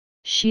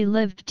She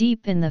lived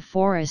deep in the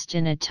forest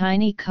in a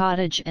tiny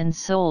cottage and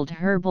sold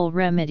herbal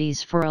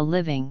remedies for a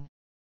living.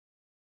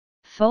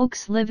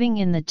 Folks living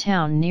in the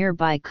town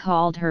nearby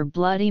called her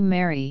Bloody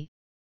Mary,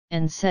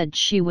 and said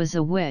she was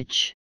a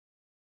witch.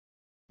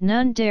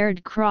 None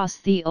dared cross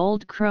the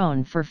old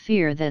crone for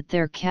fear that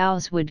their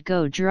cows would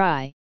go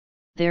dry,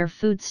 their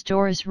food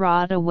stores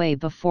rot away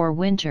before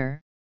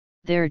winter,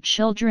 their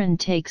children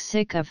take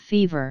sick of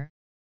fever,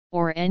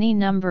 or any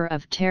number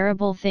of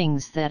terrible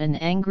things that an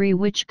angry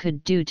witch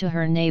could do to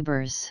her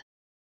neighbors.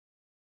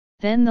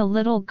 Then the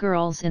little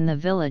girls in the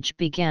village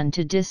began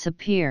to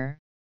disappear,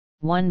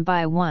 one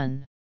by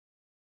one.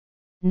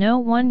 No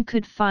one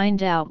could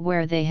find out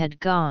where they had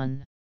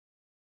gone.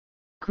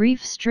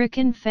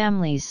 Grief-stricken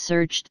families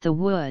searched the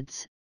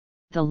woods,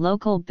 the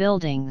local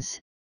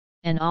buildings,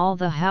 and all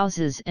the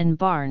houses and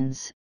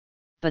barns,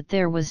 but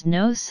there was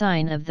no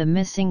sign of the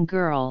missing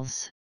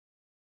girls.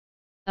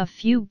 A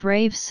few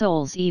brave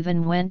souls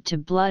even went to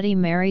Bloody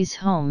Mary's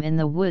home in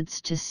the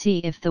woods to see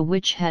if the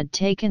witch had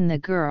taken the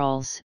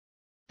girls,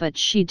 but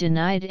she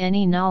denied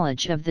any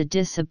knowledge of the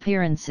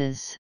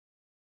disappearances.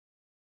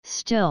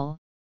 Still,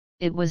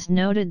 it was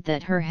noted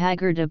that her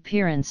haggard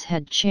appearance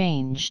had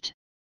changed.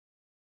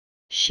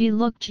 She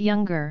looked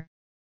younger,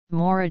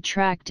 more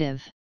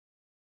attractive.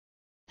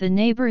 The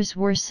neighbors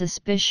were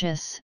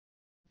suspicious,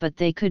 but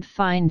they could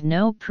find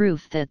no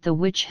proof that the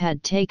witch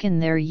had taken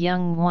their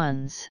young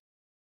ones.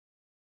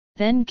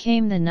 Then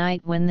came the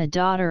night when the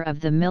daughter of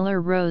the miller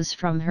rose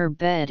from her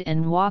bed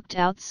and walked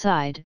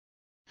outside,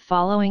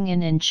 following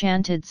an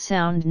enchanted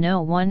sound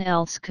no one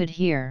else could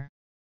hear.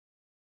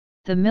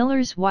 The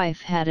miller's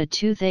wife had a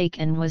toothache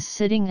and was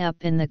sitting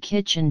up in the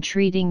kitchen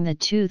treating the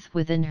tooth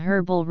with an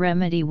herbal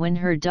remedy when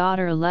her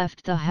daughter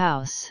left the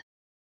house.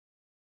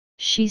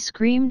 She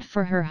screamed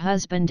for her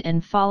husband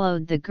and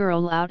followed the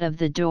girl out of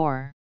the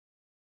door.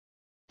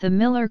 The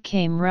miller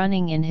came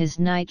running in his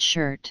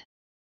nightshirt.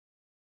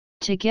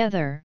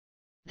 Together,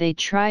 they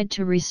tried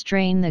to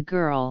restrain the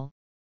girl,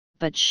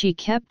 but she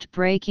kept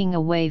breaking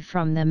away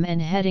from them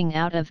and heading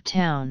out of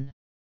town.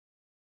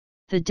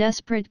 The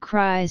desperate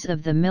cries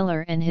of the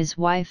miller and his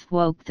wife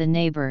woke the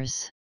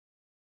neighbors.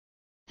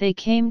 They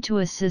came to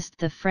assist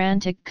the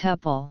frantic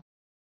couple.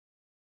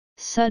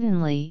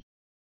 Suddenly,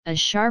 a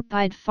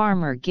sharp-eyed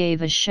farmer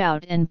gave a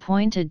shout and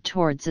pointed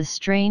towards a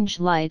strange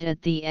light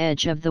at the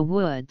edge of the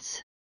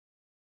woods.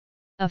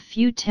 A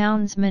few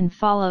townsmen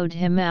followed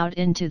him out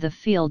into the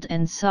field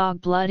and saw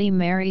Bloody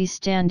Mary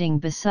standing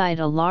beside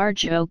a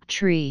large oak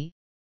tree,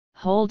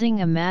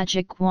 holding a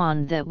magic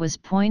wand that was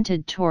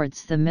pointed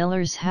towards the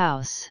miller's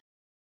house.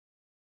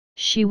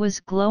 She was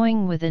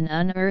glowing with an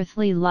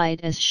unearthly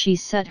light as she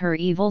set her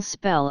evil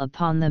spell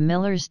upon the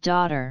miller's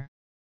daughter.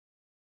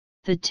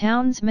 The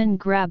townsmen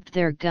grabbed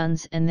their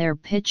guns and their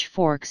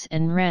pitchforks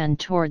and ran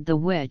toward the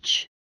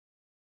witch.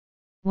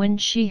 When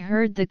she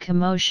heard the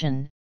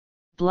commotion,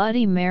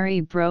 Bloody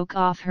Mary broke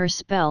off her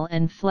spell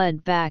and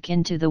fled back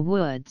into the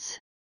woods.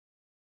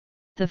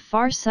 The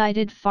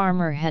far-sighted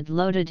farmer had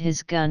loaded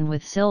his gun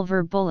with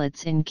silver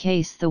bullets in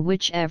case the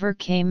witch ever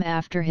came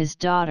after his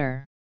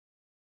daughter.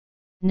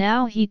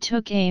 Now he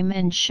took aim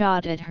and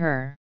shot at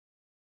her.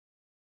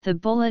 The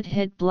bullet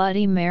hit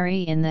Bloody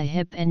Mary in the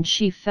hip and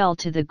she fell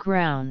to the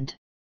ground.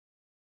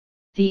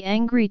 The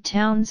angry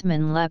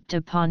townsmen leapt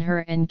upon her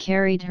and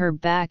carried her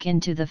back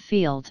into the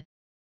field,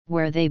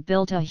 where they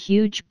built a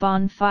huge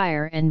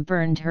bonfire and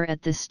burned her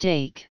at the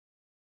stake.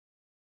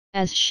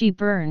 As she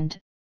burned,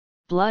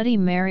 Bloody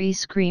Mary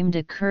screamed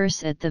a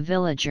curse at the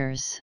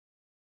villagers.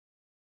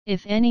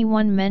 If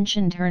anyone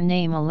mentioned her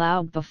name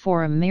aloud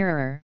before a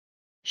mirror,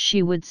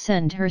 she would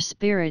send her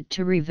spirit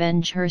to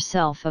revenge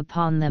herself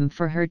upon them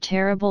for her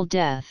terrible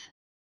death.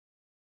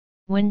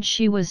 When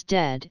she was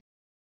dead,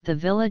 the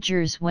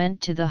villagers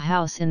went to the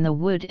house in the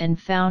wood and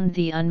found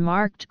the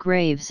unmarked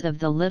graves of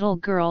the little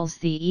girls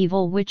the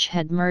evil witch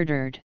had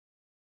murdered.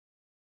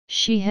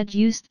 She had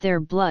used their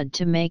blood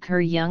to make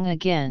her young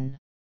again.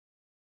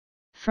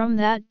 From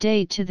that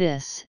day to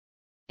this,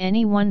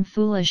 anyone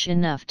foolish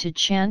enough to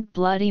chant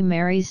Bloody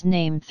Mary's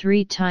name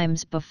 3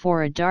 times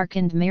before a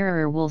darkened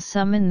mirror will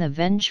summon the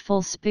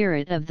vengeful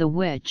spirit of the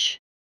witch.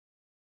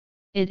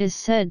 It is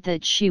said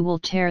that she will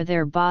tear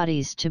their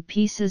bodies to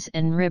pieces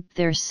and rip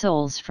their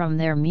souls from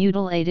their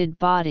mutilated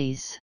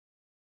bodies.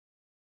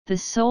 The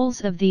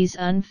souls of these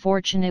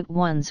unfortunate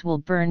ones will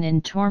burn in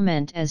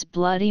torment as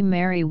Bloody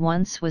Mary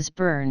once was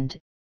burned,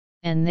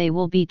 and they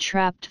will be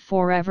trapped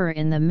forever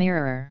in the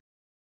mirror.